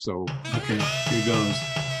So okay, here goes.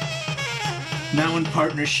 Now in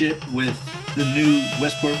partnership with the new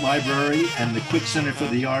Westport Library and the Quick Center for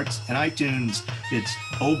the Arts and iTunes, it's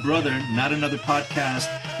Oh Brother, Not Another Podcast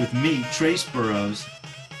with me, Trace Burrows.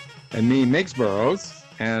 and me, Miggs Burrows.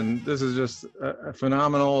 And this is just a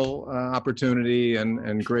phenomenal opportunity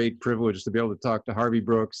and great privilege to be able to talk to Harvey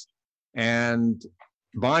Brooks and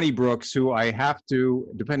Bonnie Brooks, who I have to,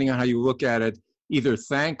 depending on how you look at it, either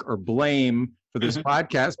thank or blame for this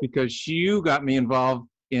podcast, because you got me involved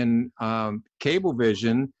in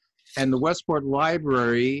Cablevision, and the Westport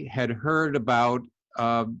Library had heard about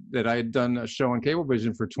that I had done a show on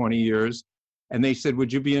Cablevision for 20 years. And they said,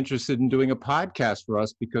 would you be interested in doing a podcast for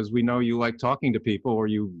us? Because we know you like talking to people, or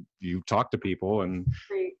you talk to people. And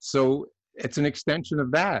so it's an extension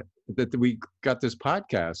of that we got this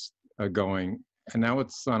podcast going. And now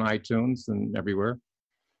it's on iTunes and everywhere.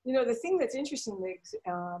 You know, the thing that's interesting, Miggs,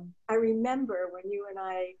 I remember when you and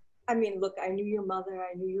I mean, look, I knew your mother,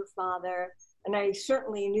 I knew your father, and I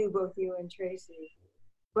certainly knew both you and Tracy.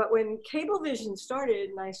 But when Cablevision started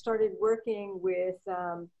and I started working with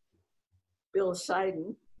Bill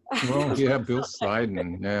Seiden. Well, yeah, Bill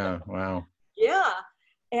Seiden. Yeah, wow. Yeah,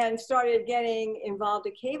 and started getting involved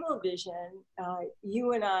at Cablevision.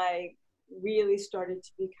 You and I really started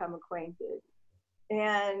to become acquainted.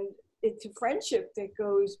 And it's a friendship that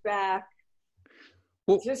goes back,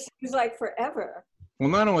 just seems like forever. Well,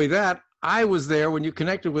 not only that, I was there when you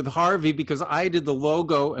connected with Harvey, because I did the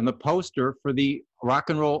logo and the poster for the Rock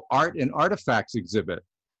and Roll Art and Artifacts exhibit,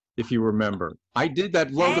 if you remember. I did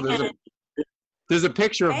that logo. There's a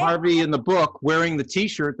picture of Harvey in the book wearing the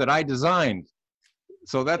T-shirt that I designed.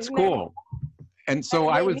 So that's cool. And so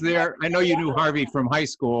I was there. I know you knew Harvey from high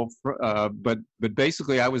school, but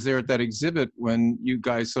basically I was there at that exhibit when you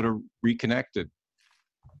guys sort of reconnected.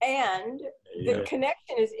 And the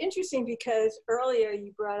connection is interesting because earlier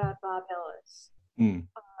you brought up Bob Ellis.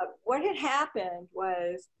 What had happened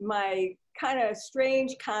was my kind of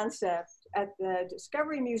strange concept at the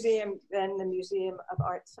Discovery Museum, then the Museum of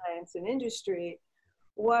Art, Science, and Industry,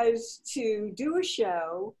 was to do a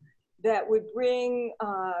show that would bring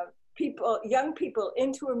young people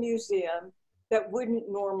into a museum that wouldn't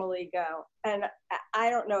normally go. And I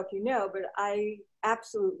don't know if you know, but I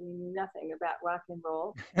absolutely knew nothing about rock and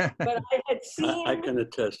roll. But I had seen... I can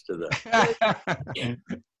attest to that.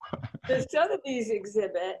 The Sotheby's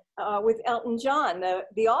exhibit with Elton John,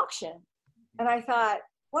 the auction. And I thought,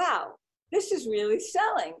 wow, this is really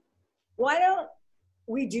selling. Why don't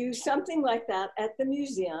we do something like that at the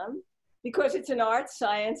museum? Because it's an art,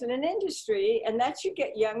 science, and an industry, and that should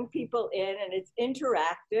get young people in, and it's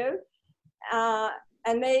interactive.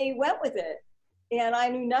 And they went with it, and I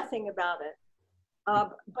knew nothing about it.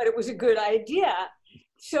 But it was a good idea.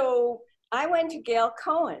 So I went to Gail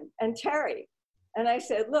Cohen and Terry, and I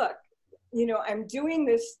said, look, you know, I'm doing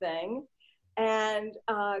this thing, and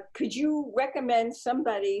could you recommend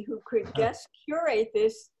somebody who could guest curate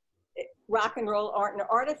this rock and roll art and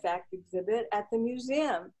artifact exhibit at the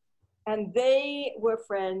museum? And they were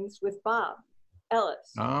friends with Bob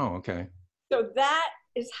Ellis. Oh, okay. So that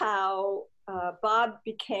is how Bob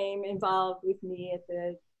became involved with me at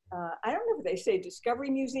the, I don't know if they say Discovery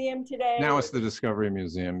Museum today. Now it's the Discovery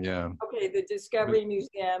Museum, yeah. Okay, the Discovery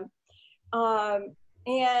Museum.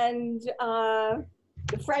 And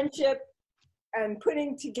the friendship and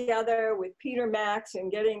putting together with Peter Max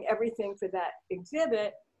and getting everything for that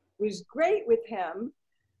exhibit was great with him.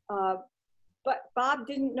 But Bob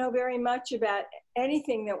didn't know very much about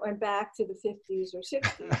anything that went back to the 50s or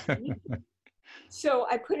 60s. So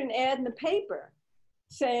I put an ad in the paper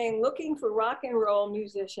saying, looking for rock and roll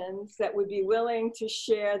musicians that would be willing to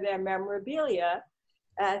share their memorabilia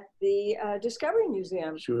at the Discovery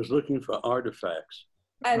Museum. She was looking for artifacts.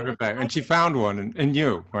 And she found one in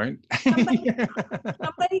you, right?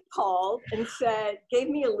 Somebody called and said, gave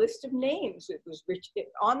me a list of names. It was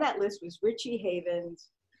on that list was Richie Havens,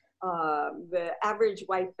 the Average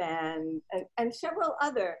White Band, and several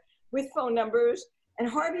other with phone numbers. And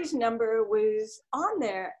Harvey's number was on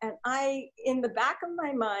there. And I, in the back of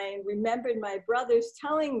my mind, remembered my brothers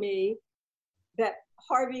telling me that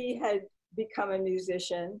Harvey had become a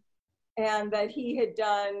musician and that he had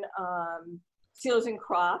done Seals and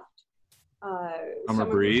Croft. Summer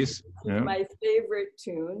Breeze. Yeah. My favorite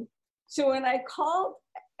tune. So when I called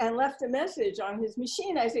and left a message on his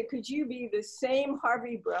machine, I said, could you be the same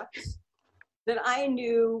Harvey Brooks that I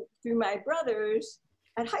knew through my brothers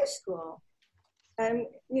at high school? And,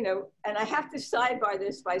 you know, and I have to sidebar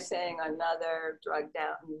this by saying another drugged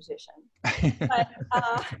out musician. But,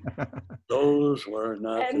 those were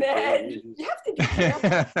not and the then days. you have to be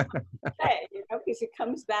careful, you know, because it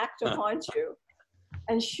comes back to haunt you.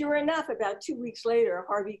 And sure enough, about 2 weeks later,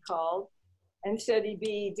 Harvey called and said he'd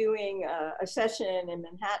be doing a session in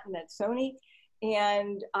Manhattan at Sony.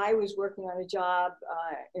 And I was working on a job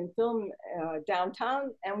in film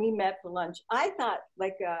downtown, and we met for lunch. I thought,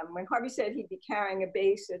 like, when Harvey said he'd be carrying a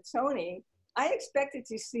bass at Sony, I expected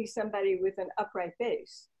to see somebody with an upright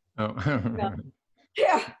bass. Oh.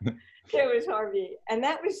 Yeah, there was Harvey. And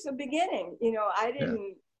that was the beginning. You know, I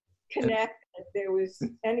didn't connect that there was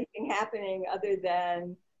anything happening other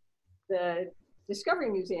than the Discovery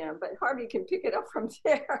Museum, but Harvey can pick it up from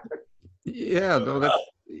there. Yeah, no, that's,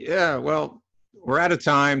 yeah, well, we're out of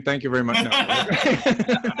time. Thank you very much. No.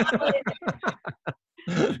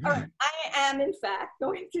 I am, in fact,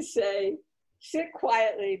 going to say, sit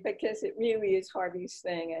quietly, because it really is Harvey's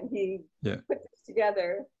thing, and he put this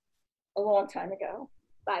together a long time ago.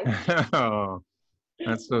 Bye. Oh,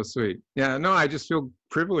 that's so sweet. Yeah, no, I just feel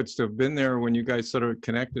privileged to have been there when you guys sort of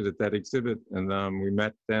connected at that exhibit, and we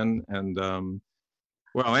met then. And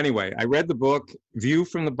well, anyway, I read the book, View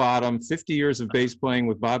from the Bottom, 50 Years of Bass Playing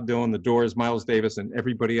with Bob Dylan, The Doors, Miles Davis, and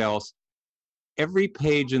everybody else. Every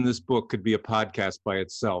page in this book could be a podcast by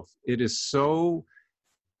itself. It is so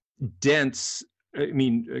dense, I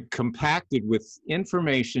mean, compacted with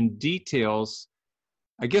information, details.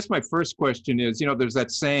 I guess my first question is, you know, there's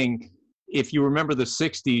that saying, if you remember the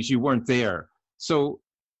 60s, you weren't there. So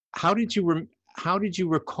how did you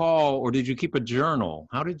recall, or did you keep a journal?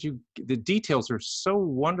 How did you, the details are so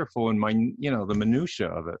wonderful in my, you know, the minutia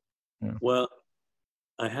of it. Yeah. Well,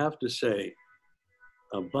 I have to say,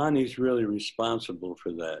 Bonnie's really responsible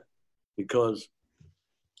for that, because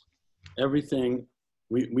everything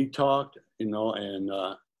we talked, you know, and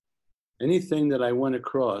anything that I went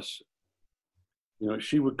across, you know,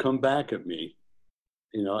 she would come back at me,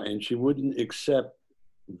 you know, and she wouldn't accept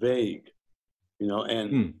vague, you know,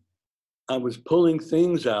 and I was pulling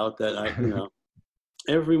things out that I, you know,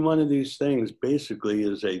 every one of these things basically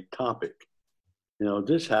is a topic. You know,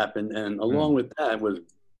 this happened, and along with that was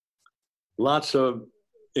lots of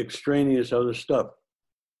extraneous other stuff.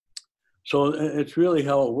 So it's really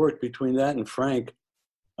how it worked between that and Frank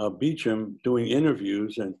Beecham doing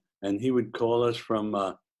interviews, and he would call us from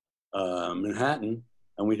Manhattan,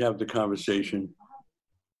 and we'd have the conversation.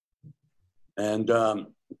 And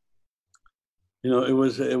you know, it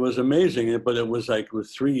was amazing, but it was like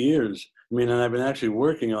with 3 years. I mean, and I've been actually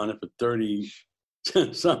working on it for 30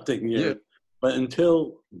 something years. Yeah. But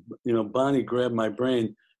until, you know, Bonnie grabbed my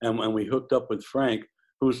brain and we hooked up with Frank,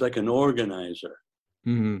 who was like an organizer.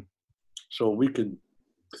 Mm-hmm. So we could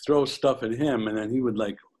throw stuff at him, and then he would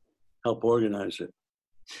like help organize it.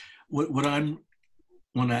 What I'm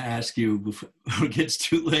want to ask you before it gets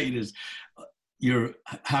too late is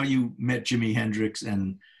how you met Jimi Hendrix,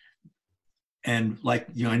 and like,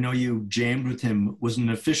 you know, I know you jammed with him. Was it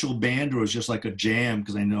an official band, or was it just like a jam?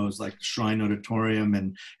 Because I know it's like Shrine Auditorium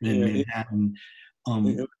and in Manhattan.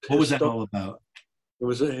 What was that all about? It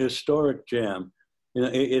was a historic jam. You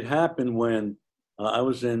know, it happened when I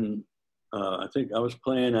was in, I think I was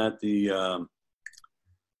playing at the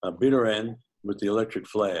bitter end with the Electric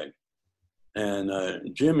Flag.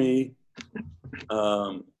 And Jimmy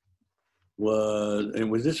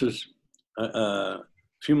this was a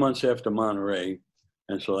few months after Monterey.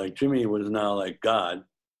 And so like Jimmy was now like God,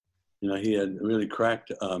 you know, he had really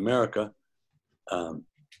cracked America.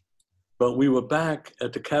 But we were back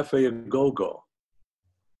at the Cafe Go-Go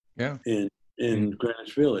in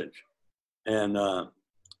Greenwich Village, and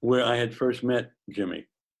where I had first met Jimmy.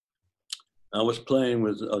 I was playing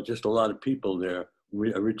with just a lot of people there,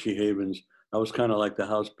 Richie Havens. I was kind of like the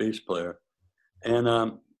house bass player.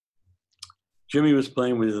 And Jimmy was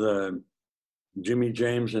playing with Jimmy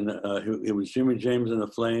James, and it was Jimmy James and the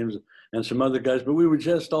Flames and some other guys, but we were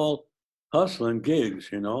just all hustling gigs,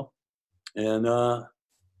 you know? And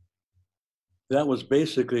that was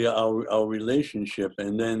basically our relationship.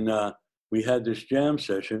 And then we had this jam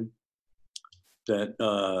session that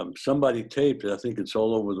somebody taped. I think it's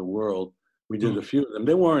all over the world. We did a few of them.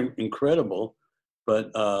 They weren't incredible,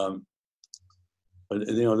 but you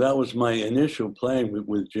know, that was my initial playing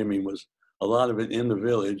with Jimmy, was a lot of it in the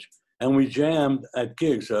Village. And we jammed at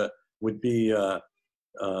gigs. Would be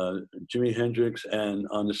Jimi Hendrix, and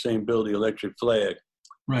on the same bill, the Electric Flag.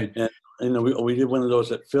 Right. And you know, we did one of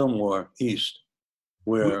those at Fillmore East,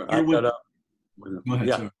 where I got up. Go ahead,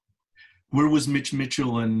 sorry. Where was Mitch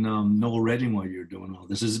Mitchell and Noel Redding while you were doing all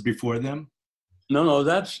this? Is it before them? No,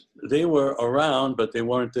 they were around, but they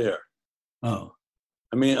weren't there. Oh.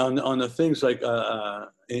 I mean, on the things like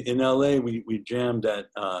in LA, we jammed at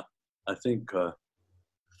I think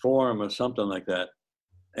Forum or something like that,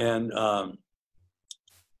 and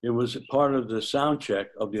it was part of the sound check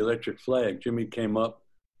of the Electric Flag. Jimmy came up,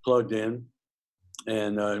 plugged in,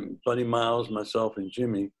 and Buddy Miles, myself, and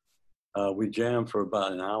Jimmy, we jammed for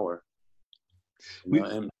about an hour.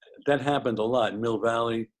 And that happened a lot in Mill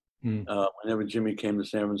Valley. Whenever Jimmy came to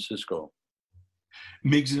San Francisco.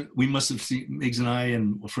 Miggs, we must have seen, Miggs and I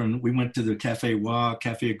and a friend, we went to the Cafe Wah,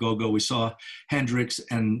 Cafe Go-Go. We saw Hendrix,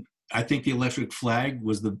 and I think the Electric Flag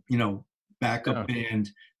was the, backup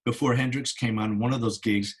band before Hendrix came on one of those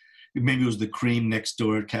gigs. Maybe it was the Cream next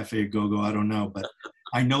door at Cafe Go-Go, I don't know. But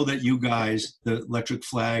I know that you guys, the Electric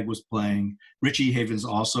Flag was playing. Richie Havens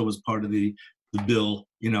also was part of the bill,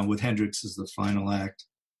 with Hendrix as the final act.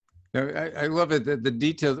 I love it. The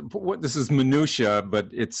details. What this is minutia, but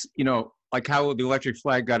it's like how the Electric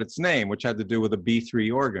Flag got its name, which had to do with a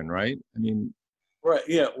B3 organ, right? I mean, right.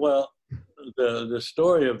 Yeah. Well, the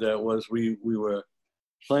story of that was we were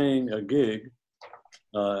playing a gig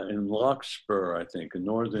in Larkspur, I think, in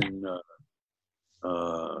northern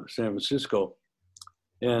San Francisco,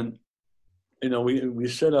 and we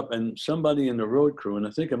set up, and somebody in the road crew, and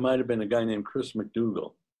I think it might have been a guy named Chris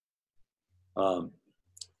McDougall.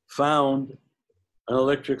 Found an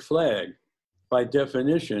Electric Flag. By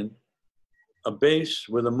definition, a bass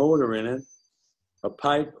with a motor in it, a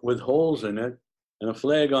pipe with holes in it, and a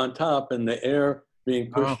flag on top, and the air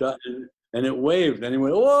being pushed up, and it waved. And he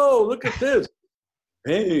went, "Whoa, look at this."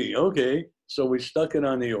 Hey, okay. So we stuck it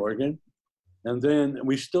on the organ, and then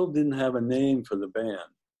we still didn't have a name for the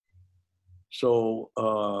band. So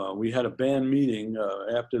we had a band meeting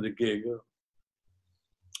after the gig.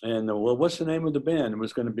 And well, what's the name of the band? It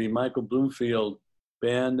was going to be Michael Bloomfield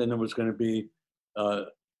Band, and it was going to be an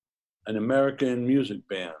American music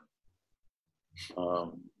band.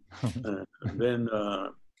 And then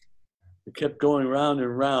it kept going round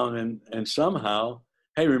and round, and somehow,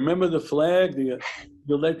 hey, remember the flag, the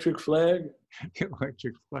Electric Flag? The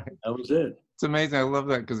Electric Flag. That was it. It's amazing. I love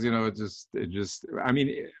that because it just. I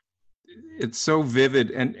mean, it's so vivid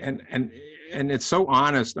and it's so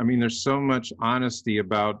honest. I mean, there's so much honesty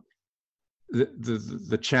about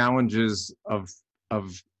the challenges of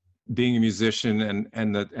being a musician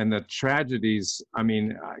and the tragedies. I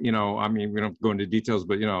mean, we don't go into details,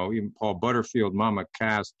 but even Paul Butterfield, Mama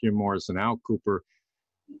Cass, Jim Morrison, Al Cooper,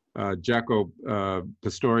 Jaco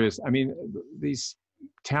Pastorius. I mean, these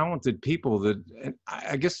talented people that. And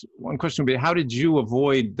I guess one question would be, how did you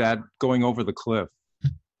avoid that going over the cliff,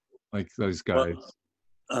 like those guys? Well,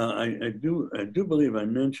 I do believe I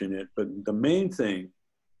mentioned it, but the main thing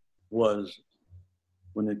was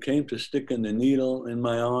when it came to sticking the needle in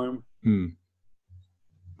my arm.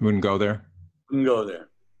 Wouldn't go there. Wouldn't go there.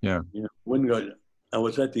 Yeah. Wouldn't go there. I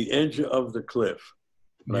was at the edge of the cliff,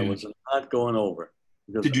 but I was not going over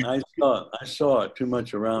because I saw too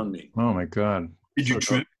much around me. Oh my God. Did you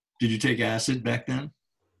trip? Did you take acid back then?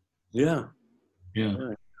 Yeah. Yeah.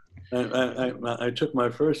 I took my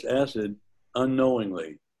first acid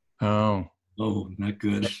unknowingly. Oh, not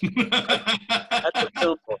good. At the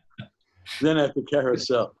Fillmore. Then at the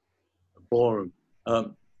Carousel Ballroom.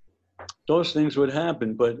 Those things would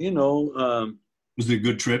happen, but was it a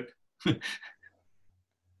good trip?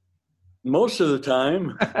 Most of the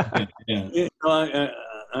time. Yeah. I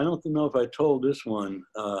don't know if I told this one.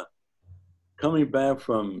 Coming back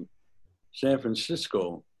from San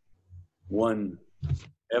Francisco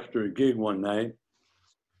after a gig one night,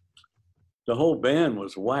 the whole band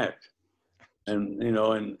was whacked, and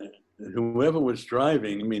and whoever was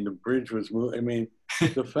driving, I mean, the bridge was moving. I mean,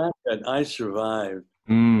 the fact that I survived,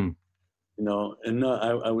 and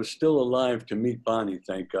I was still alive to meet Bonnie,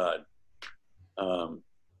 thank God.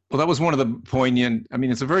 Well, that was one of the poignant. I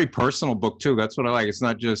mean, it's a very personal book too. That's what I like. It's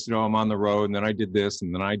not just I'm on the road and then I did this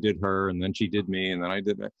and then I did her and then she did me and then I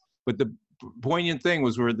did that. But the poignant thing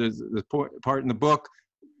was where there's the part in the book.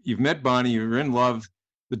 You've met Bonnie. You're in love.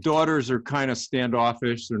 The daughters are kind of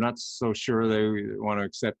standoffish. They're not so sure they want to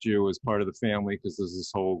accept you as part of the family because there's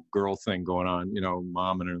this whole girl thing going on,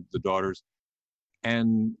 mom and the daughters.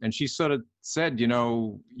 And she sort of said, you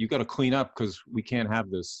got to clean up because we can't have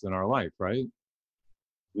this in our life, right?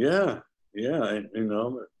 Yeah.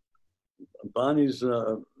 Bonnie's,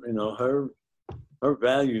 her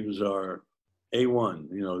values are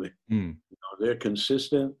A1. They're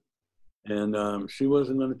consistent, and she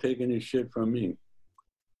wasn't going to take any shit from me.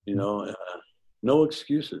 No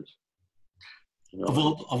excuses. Of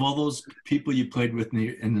all those people you played with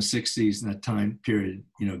in the 60s, in that time period,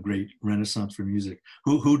 great renaissance for music.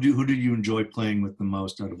 Who did you enjoy playing with the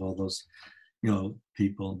most out of all those,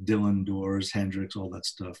 people? Dylan, Doors, Hendrix, all that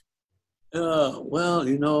stuff. Well,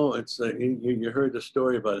 it's you heard the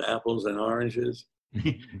story about apples and oranges.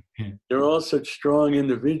 They're all such strong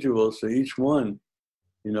individuals, so each one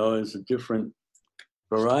you know, is a different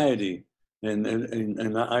variety,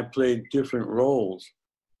 and I played different roles.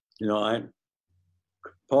 You know,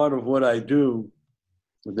 part of what I do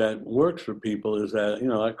that works for people is that, you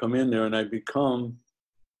know, I come in there and I become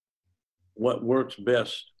what works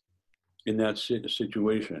best in that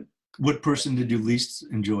situation. What person did you least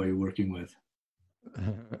enjoy working with?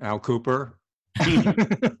 Al Cooper.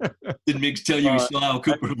 Did Miggs tell you you saw Al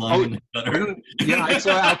Cooper lying in the gutter? Yeah, I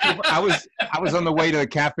saw Al Cooper. I was on the way to the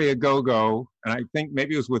Cafe A Go Go, and I think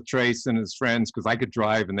maybe it was with Trace and his friends because I could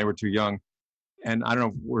drive and they were too young. And I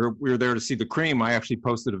don't know, we were there to see the Cream. I actually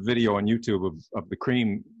posted a video on YouTube of the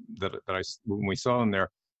Cream that when we saw them there.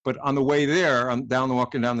 But on the way there, I'm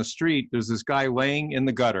walking down the street, there's this guy laying in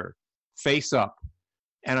the gutter, face up.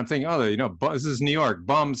 And I'm thinking, oh, you know, this is New York,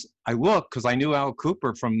 bums. I look, because I knew Al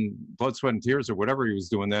Cooper from Blood, Sweat, and Tears or whatever he was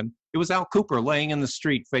doing then. It was Al Cooper laying in the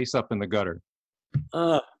street, face up in the gutter.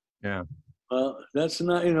 Yeah. Well, that's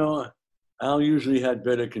not, you know, Al usually had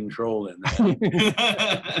better control than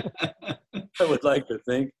that. I would like to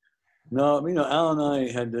think. No, you know, Al and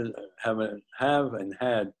I had to have and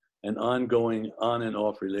had an ongoing on and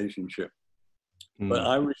off relationship. But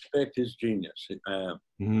I respect his genius.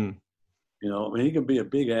 You know, I mean, he can be a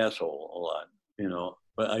big asshole a lot, you know,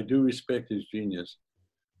 but I do respect his genius.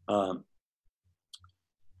 But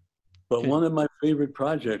one of my favorite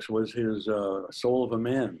projects was his Soul of a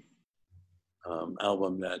Man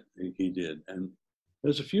album that he did. And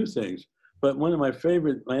there's a few things, but one of my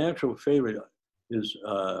actual favorite is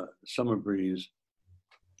Summer Breeze.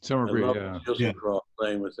 Summer Breeze, yeah.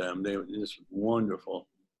 Playing with them. They were just wonderful.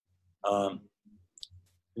 You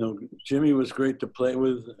know, Jimmy was great to play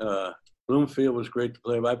with. Bloomfield was great to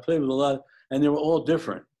play with. I played with a lot, and they were all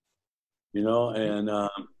different, you know, and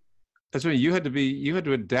that's right. You had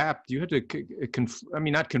to adapt. You had to,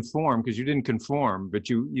 not conform because you didn't conform, but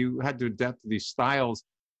you had to adapt to these styles.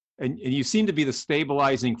 And you seem to be the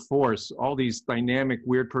stabilizing force, all these dynamic,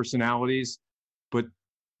 weird personalities, but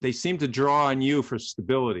they seem to draw on you for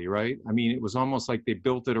stability, right? I mean, it was almost like they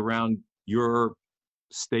built it around your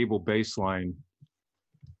stable baseline.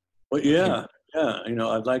 Well, yeah, you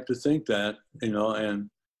know, I'd like to think that, you know, and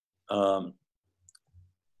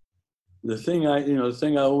the thing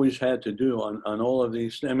I always had to do on all of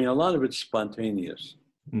these, I mean, a lot of it's spontaneous.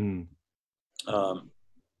 You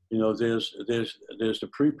know, there's the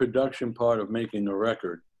pre-production part of making the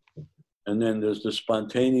record, and then there's the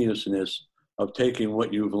spontaneousness of taking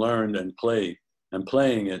what you've learned and playing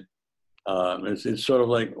it. It's sort of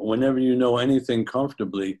like whenever you know anything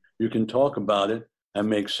comfortably, you can talk about it and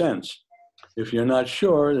make sense. If you're not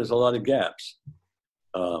sure, there's a lot of gaps.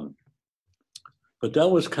 But that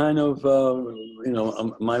was kind of, you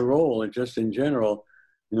know, my role, and just in general.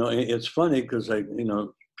 You know, it's funny because, you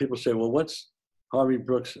know, people say, well, what's Harvey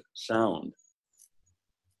Brooks' sound?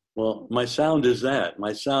 Well, my sound is that.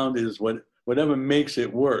 My sound is whatever makes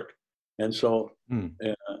it work. And so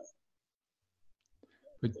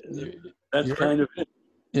that's kind of it.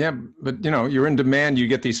 Yeah, but you know, you're in demand. You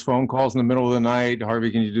get these phone calls in the middle of the night.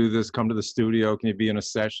 Harvey, can you do this? Come to the studio. Can you be in a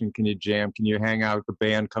session? Can you jam? Can you hang out? The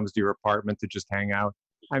band comes to your apartment to just hang out.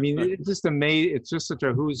 I mean, it's just amazing. It's just such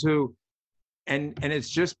a who's who, and it's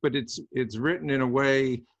just, but it's written in a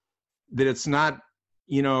way that it's not,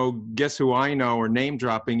 you know, guess who I know or name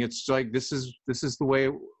dropping. It's like this was the way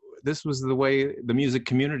the music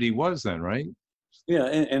community was then, right? Yeah,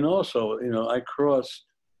 and also, you know, I crossed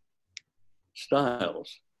styles.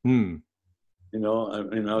 You know,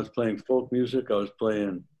 I was playing folk music, I was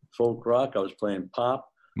playing folk rock, I was playing pop.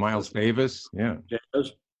 Miles Davis, yeah.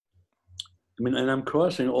 Jazz. I mean, and I'm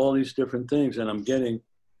crossing all these different things, and I'm getting,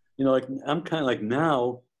 you know, like I'm kind of like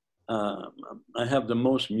now, I have the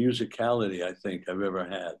most musicality I think I've ever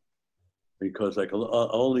had, because like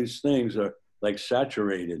all these things are like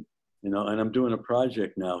saturated, you know, and I'm doing a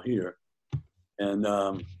project now here, and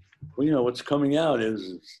well, you know, what's coming out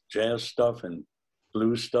is jazz stuff and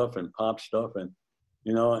blues stuff and pop stuff, and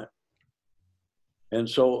you know, and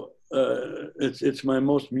so it's my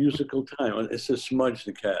most musical time. It's a Smudge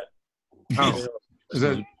the cat. Oh, you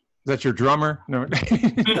know, is that your drummer? No.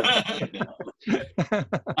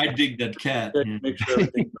 I dig that cat. Make sure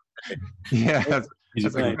everything's okay. Yeah,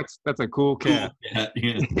 that's a cool cat.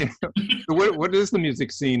 Yeah. So what is the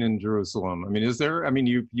music scene in Jerusalem? I mean, is there? I mean,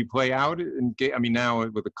 you play out I mean, now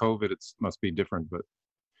with the COVID, it must be different, but.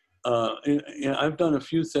 You know, I've done a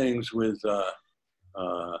few things with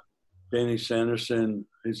Danny Sanderson.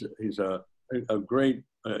 He's a great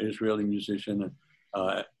Israeli musician.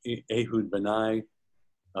 Ehud Benai,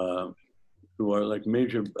 who are like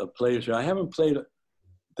major players. I haven't played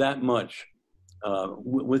that much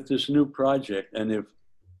with this new project, and if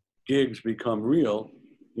gigs become real,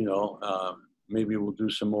 you know, maybe we'll do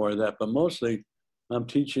some more of that. But mostly, I'm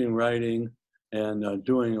teaching, writing, and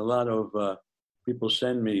doing a lot of. People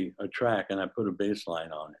send me a track, and I put a bass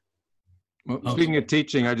line on it. Well, speaking of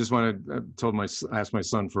teaching, I just asked my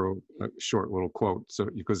son for a short little quote. So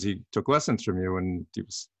because he took lessons from you, and he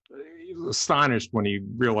was astonished when he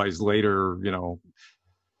realized later, you know,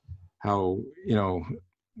 how, you know,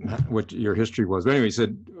 what your history was. But anyway, he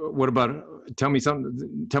said, "What about? Tell me a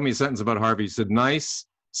sentence about Harvey." He said, "Nice,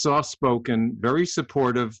 soft-spoken, very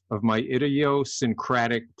supportive of my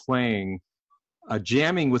idiosyncratic playing.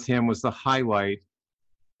 Jamming with him was the highlight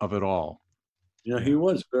of it all." You know, he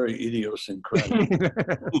was very idiosyncratic.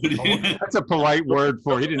 That's a polite word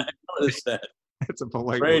for. He didn't notice that. That's a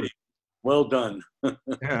polite Brady, word. well done.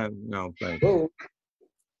 Yeah, no, thanks.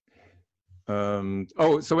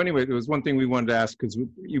 Oh. So anyway, there was one thing we wanted to ask, because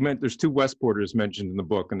you meant there's two Westporters mentioned in the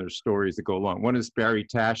book, and there's stories that go along. One is Barry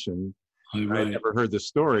Tashin. Right. I never heard the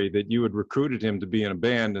story that you had recruited him to be in a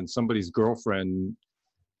band, and somebody's girlfriend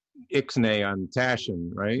ixnay on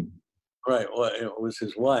Tashin, right? Right. Well, it was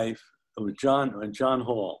his wife. It was John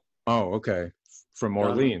Hall. Oh, okay. From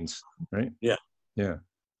Orleans, right? Yeah. Yeah.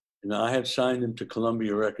 And I had signed him to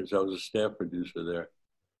Columbia Records. I was a staff producer there.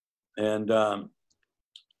 And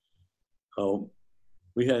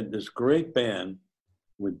we had this great band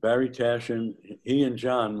with Barry Tashin. He and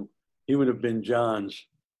John, he would have been John's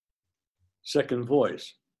second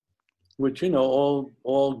voice, which, you know,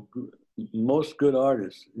 most good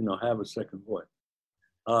artists, you know, have a second voice.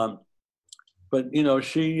 But you know,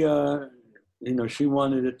 she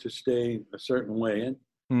wanted it to stay a certain way, and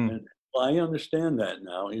well, I understand that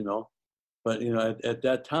now, you know. But you know, at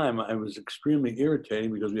that time, I was extremely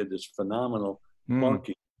irritating because we had this phenomenal,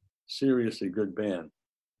 funky, seriously good band.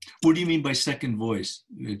 What do you mean by second voice?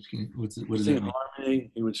 What does that mean?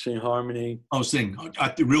 Harmony. He would sing harmony. Oh, sing.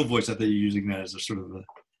 The real voice. I thought you were using that as a sort of a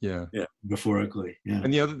metaphorically. Yeah.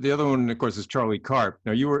 And the other one, of course, is Charlie Karp.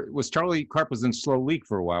 Now Charlie Karp was in Slow Leak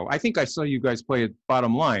for a while. I think I saw you guys play at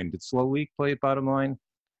Bottom Line. Did Slow Leak play at Bottom Line?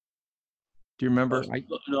 Do you remember?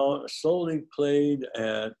 No, Slow Leak played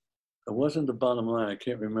at. It wasn't the Bottom Line. I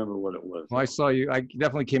can't remember what it was. Well, I saw you. I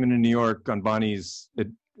definitely came into New York on Bonnie's,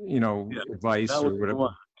 advice or whatever.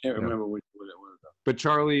 I can't remember what it was. But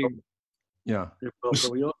Charlie, yeah. But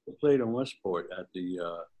we also played in Westport at the.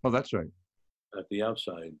 Oh, that's right. At the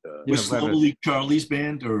outside. Was Slow Leak Charlie's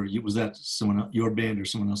band, or was that your band or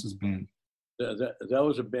someone else's band? That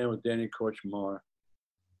was a band with Danny Korchmar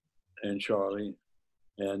and Charlie,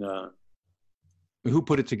 and. Who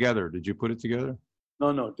put it together? Did you put it together?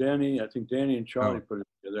 No, Danny. I think Danny and Charlie put it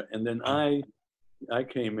together, and then I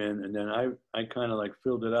came in, and then I kind of like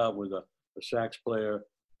filled it out with a sax player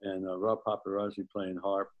and Rob Paparazzi playing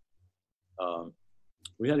harp.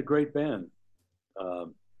 We had a great band.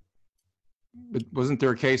 But wasn't there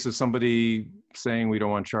a case of somebody saying we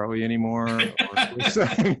don't want Charlie anymore?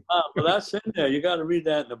 Well, that's in there. You got to read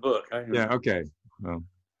that in the book. Yeah. Okay. Well.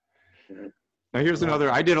 Now here's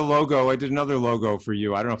another. I did another logo for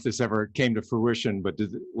you. I don't know if this ever came to fruition, but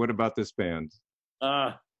what about this band?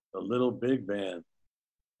 The Little Big Band.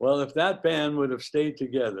 Well, if that band would have stayed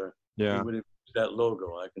together, we would have used that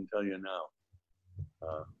logo. I can tell you now.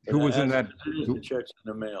 Who was in that? The checks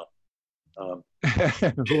in the mail.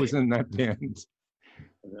 Who was in that band?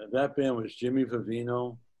 That band was Jimmy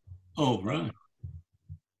Vivino. Oh, right.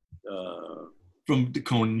 From the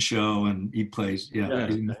Conan Show, and he plays, he's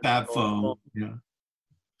in the Fab Four. Yeah.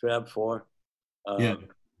 Fab Four.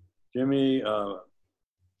 Jimmy,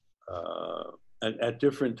 at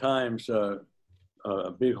different times, a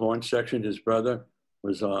big horn section, his brother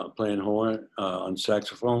was playing horn on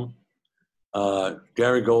saxophone.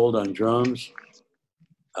 Gary Gold on drums.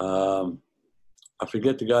 I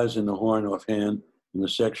forget the guys in the horn offhand in the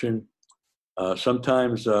section.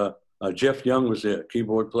 Sometimes Jeff Young was a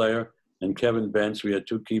keyboard player, and Kevin Bentz. We had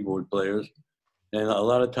two keyboard players. And a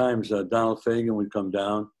lot of times Donald Fagen would come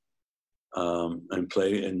down and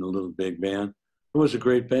play in the Little Big Band. It was a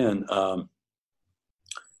great band.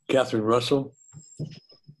 Catherine Russell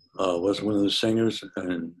was one of the singers,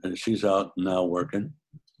 and she's out now working.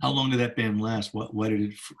 How long did that band last? Why did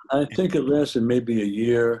it? I think it lasted maybe a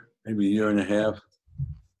year and a half.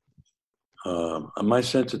 My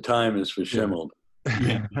sense of time is verschimmeled.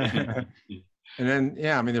 Yeah. And then,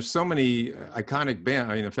 I mean, there's so many iconic bands.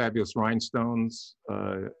 I mean, the Fabulous Rhinestones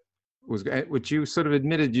which you sort of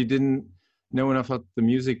admitted you didn't know enough about the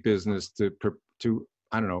music business to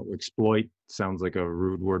I don't know, exploit sounds like a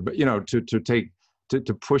rude word, but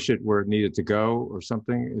to push it where it needed to go or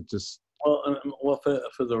something. It just. Well,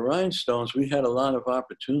 for the Rhinestones, we had a lot of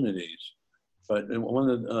opportunities, but one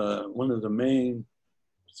of the main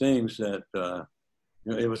things that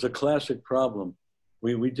You know, it was a classic problem.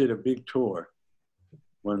 We did a big tour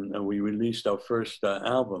when we released our first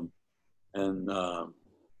album, and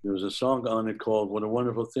there was a song on it called "What a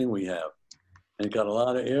Wonderful Thing We Have," and it got a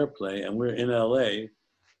lot of airplay. And we're in LA.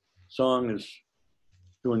 Song is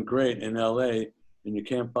doing great in LA, and you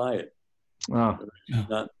can't buy it. Wow. It's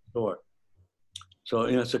not in the store. So,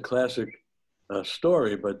 you know, it's a classic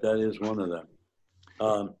story, but that is one of them.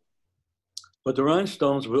 But the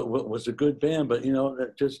Rhinestones was a good band, but, you know,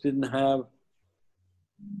 that just didn't have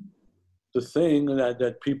the thing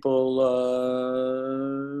that people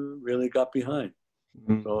really got behind.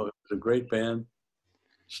 Mhm. So it was a great band.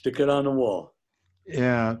 Stick it on the wall.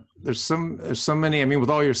 Yeah, there's so many. I mean,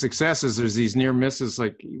 with all your successes, there's these near misses.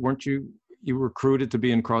 Like, weren't you recruited to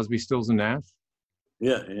be in Crosby, Stills and Nash?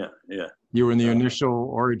 Yeah. You were in the initial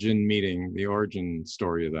origin meeting, the origin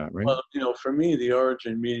story of that, right? Well, you know, for me, the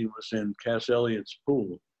origin meeting was in Cass Elliott's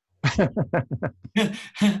pool.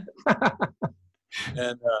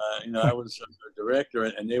 And, you know, I was a director,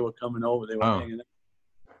 and they were coming over. They were hanging out,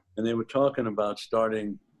 and they were talking about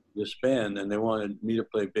starting this band, and they wanted me to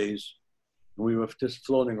play bass. And we were just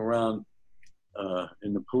floating around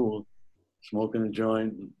in the pool, smoking a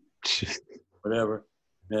joint, whatever,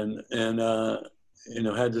 and you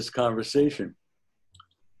know, had this conversation.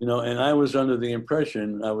 You know, and I was under the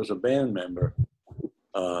impression I was a band member,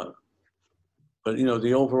 but you know,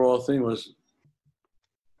 the overall thing was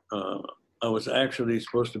I was actually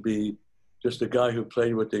supposed to be just a guy who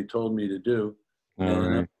played what they told me to do.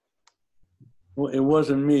 And, well, it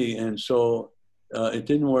wasn't me, and so it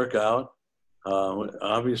didn't work out.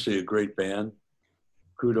 Obviously, a great band.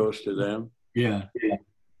 Kudos to them. Yeah.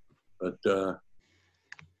 But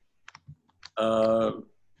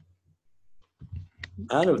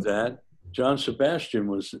out of that, John Sebastian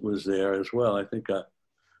was there as well. I think,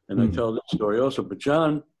 and I tell this story also. But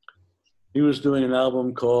John, he was doing an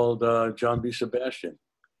album called John B. Sebastian.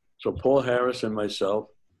 So Paul Harris and myself,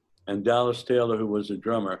 and Dallas Taylor, who was a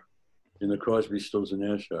drummer in the Crosby, Stills and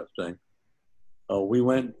Nash thing, we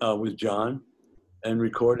went with John and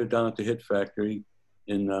recorded down at the Hit Factory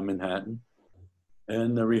in Manhattan,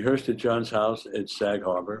 and rehearsed at John's house at Sag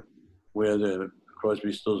Harbor, where the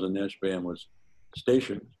Crosby, Stills and Nash band was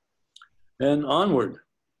stationed, and onward,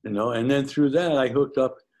 you know. And then through that, I hooked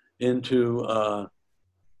up into.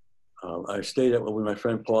 I stayed at with my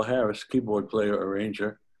friend Paul Harris, keyboard player,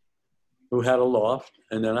 arranger, who had a loft,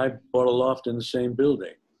 and then I bought a loft in the same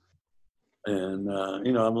building. And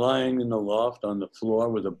you know, I'm lying in the loft on the floor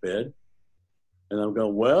with a bed, and I'm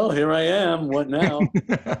going, well, here I am. What now?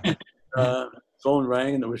 Phone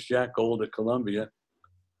rang, and it was Jack Gold at Columbia,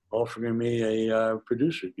 offering me a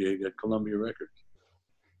producer gig at Columbia Records.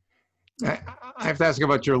 I have to ask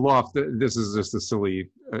about your loft. This is just a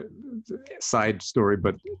silly side story,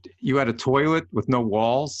 but you had a toilet with no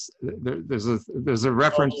walls. There's a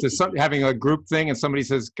reference to having a group thing, and somebody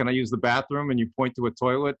says, "Can I use the bathroom?" And you point to a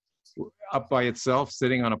toilet up by itself,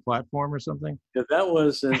 sitting on a platform or something. Yeah, that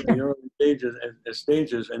was in the early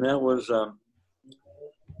stages, and that was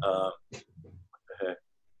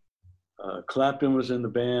Clapton was in the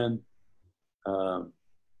band.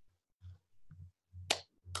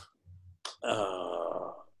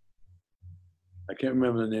 I can't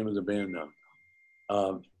remember the name of the band now.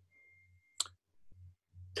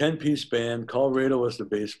 10-piece band. Carl Rado was the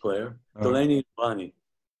bass player. Delaney and Bonnie.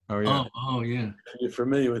 Oh yeah. Oh yeah. You're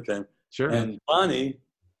familiar with them. Sure. And Bonnie,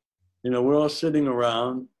 you know, we're all sitting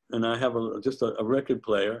around, and I have just a record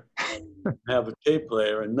player, I have a tape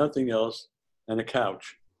player, and nothing else, and a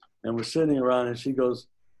couch. And we're sitting around, and she goes,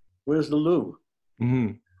 "Where's the loo?"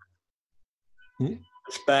 Mm-hmm.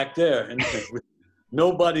 It's back there. And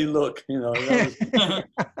nobody look, you know.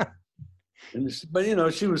 But, you know,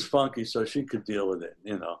 she was funky, so she could deal with it,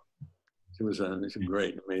 you know. She was a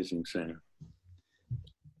great, amazing singer.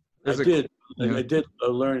 I did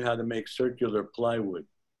learn how to make circular plywood.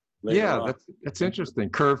 Yeah, on. that's interesting.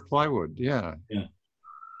 Curved plywood. Yeah. Yeah.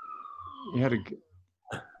 You had a.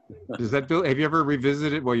 Does that build? Have you ever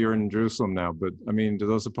revisited? Well, you're in Jerusalem now, but I mean, do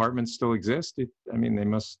those apartments still exist? I mean, they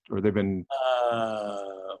must, or they've been.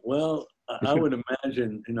 Well, I would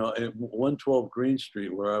imagine, you know, at 112 Green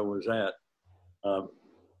Street, where I was at,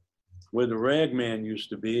 where the Ragman used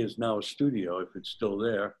to be, is now a studio, if it's still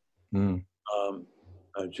there. Mm.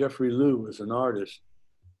 Jeffrey Liu was an artist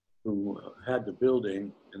who had the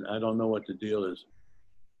building, and I don't know what the deal is.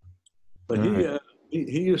 But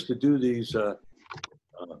he used to do these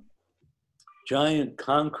giant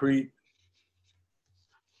concrete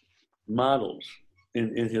models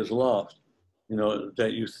in his loft, you know,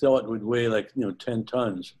 that you thought would weigh like, you know, 10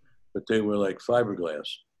 tons, but they were like fiberglass.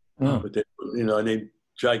 Oh. But they, you know, and they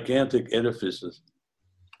gigantic edifices.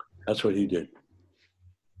 That's what he did.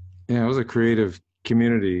 Yeah, it was a creative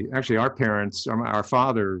community. Actually, our parents, our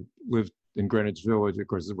father lived in Greenwich Village. Of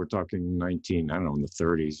course, we're talking I don't know, in the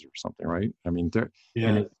 30s or something, right? I mean,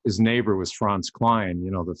 and his neighbor was Franz Klein,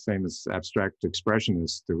 you know, the famous abstract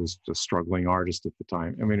expressionist who was a struggling artist at the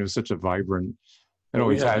time. I mean, it was such a vibrant, it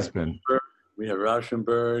always has been. We had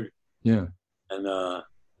Rauschenberg. Yeah. And I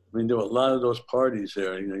mean, there were a lot of those parties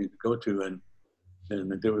there, you know, you could go to, and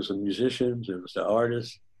there was the musicians, there was the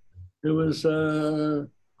artists. It was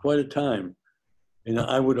quite a time. You know,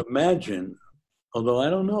 I would imagine, although I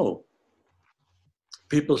don't know,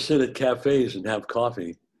 people sit at cafes and have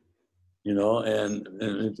coffee, you know, and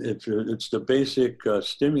it's the basic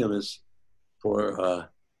stimulus for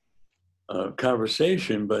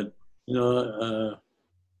conversation. But, you know,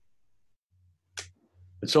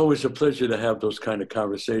 it's always a pleasure to have those kind of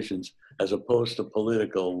conversations as opposed to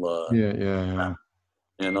political. Yeah.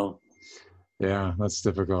 You know. Yeah, that's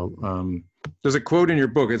difficult. There's a quote in your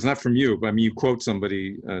book. It's not from you, but I mean, you quote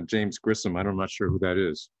somebody, James Grissom. I'm not sure who that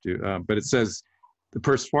is, but it says, the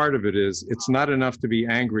first part of it is, it's not enough to be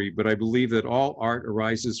angry, but I believe that all art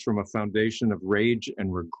arises from a foundation of rage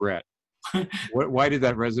and regret. Why did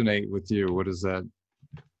that resonate with you? What is that?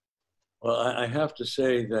 Well, I have to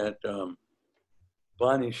say that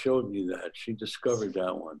Bonnie showed me that. She discovered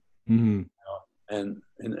that one. Mm-hmm. And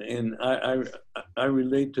I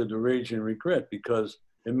relate to the rage and regret because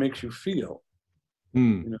it makes you feel.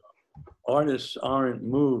 Mm. You know, artists aren't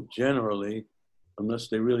moved generally unless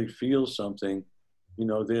they really feel something. You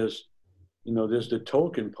know, there's the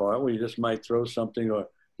token part where you just might throw something or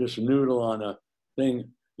just noodle on a thing,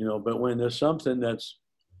 you know, but when there's something that's,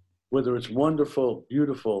 whether it's wonderful,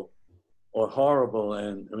 beautiful, or horrible,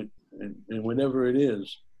 and whatever it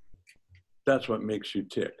is, that's what makes you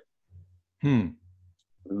tick. And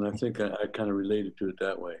I think I kind of related to it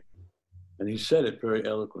that way. And he said it very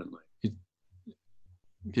eloquently.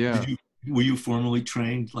 Yeah. Were you formally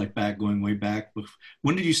trained, like going way back?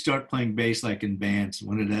 When did you start playing bass, like in bands?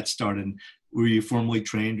 When did that start? And were you formally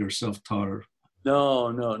trained or self-taught? Or?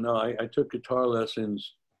 No. I took guitar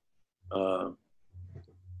lessons,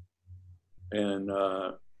 and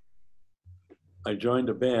I joined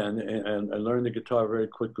a band, and I learned the guitar very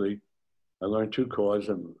quickly. I learned 2 chords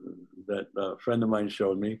that a friend of mine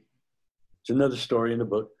showed me. It's another story in the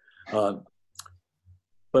book.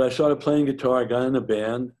 But I started playing guitar. I got in a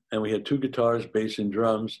band, and we had 2 guitars, bass, and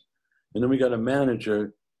drums. And then we got a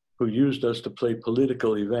manager who used us to play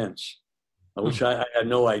political events, which I had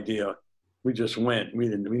no idea. We just went. We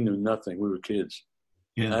knew nothing. We were kids.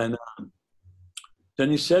 Yeah. And then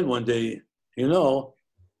he said one day, you know,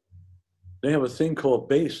 they have a thing called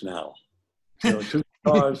bass now. You know, 2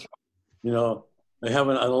 guitars. You know, they have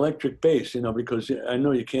an electric bass. You know, because I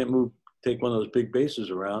know you can't take one of those big basses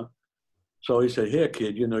around. So he said, here,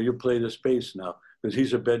 kid, you know, you play this bass now, because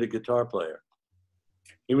he's a better guitar player.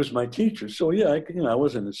 He was my teacher. So, yeah, I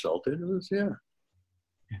wasn't insulted. It was, yeah.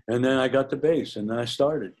 And then I got the bass, and then I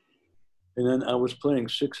started. And then I was playing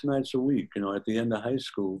 6 nights a week, you know, at the end of high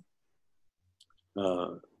school.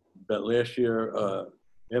 But last year,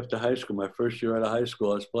 after high school, my first year out of high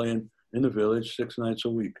school, I was playing in the Village 6 nights a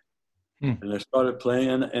week. And I started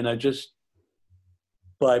playing, and I just,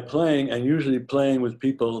 by playing, and usually playing with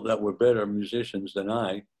people that were better musicians than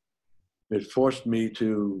I, it forced me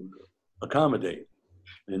to accommodate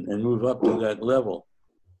and move up to that level.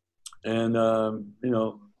 And, you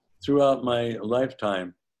know, throughout my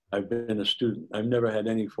lifetime, I've been a student. I've never had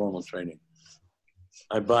any formal training.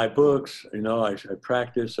 I buy books, you know, I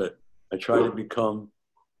practice, I try to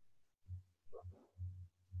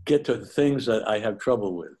get to things that I have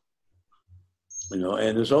trouble with. You know,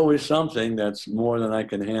 and there's always something that's more than I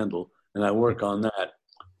can handle, and I work on that,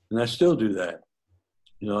 and I still do that.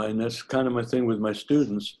 You know, and that's kind of my thing with my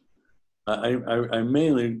students. I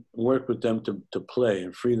mainly work with them to play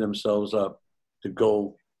and free themselves up to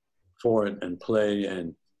go for it and play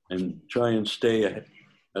and try and stay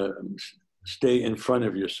in front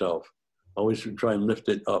of yourself. Always try and lift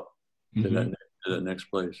it up to the next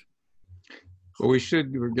place. Well,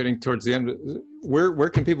 we're getting towards the end. Where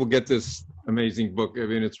can people get this amazing book? I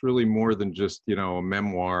mean, it's really more than just, you know, a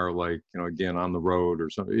memoir, like, you know, again, on the road or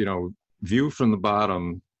something, you know, View from the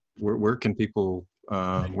Bottom. Where can people,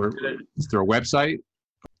 is there a website?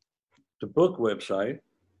 The book website,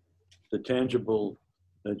 that'd be tangible.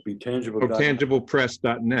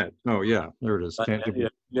 Tangiblepress.net. Oh, yeah, there it is. Tangible. Yeah,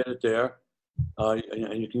 you get it there.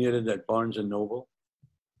 You can get it at Barnes & Noble.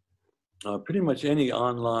 Pretty much any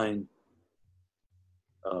online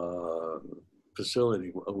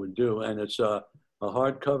facility would do, and it's a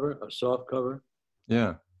hardcover, a soft cover,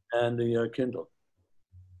 yeah, and the Kindle.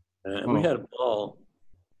 And we had a ball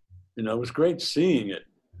You know, it was great seeing it.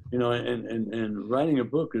 You know, and writing a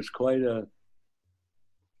book is quite a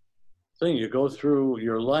thing. You go through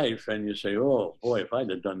your life and you say, "Oh boy, if I'd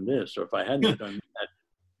have done this, or if I hadn't done that,"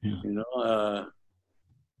 you know.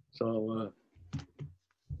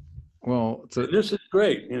 Well, this is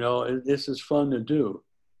great. You know, this is fun to do,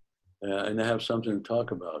 and to have something to talk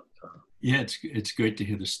about. Yeah, it's great to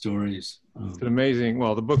hear the stories. It's an amazing.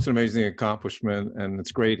 Well, the book's an amazing accomplishment, and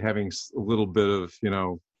it's great having a little bit of, you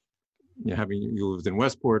know, having you lived in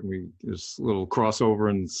Westport, and there's a little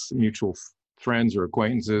crossover and mutual friends or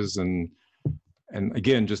acquaintances, and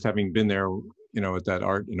again, just having been there, you know, at that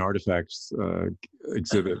art and artifacts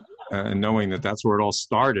exhibit, and knowing that that's where it all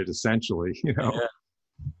started, essentially, you know.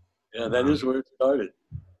 Yeah, that is where it started.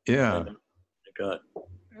 Yeah. God.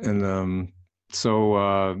 And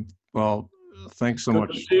so, well, thanks so much.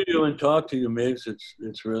 Good to see you and talk to you, Migs.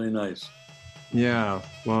 It's really nice. Yeah.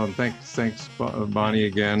 Well, thanks, Bonnie,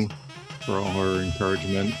 again for all her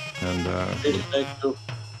encouragement, and Thank you.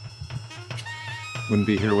 Wouldn't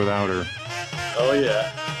be here without her. Oh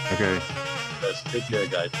yeah. Okay. Take care,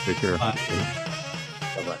 guys. Take care. Bye.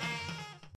 Bye-bye.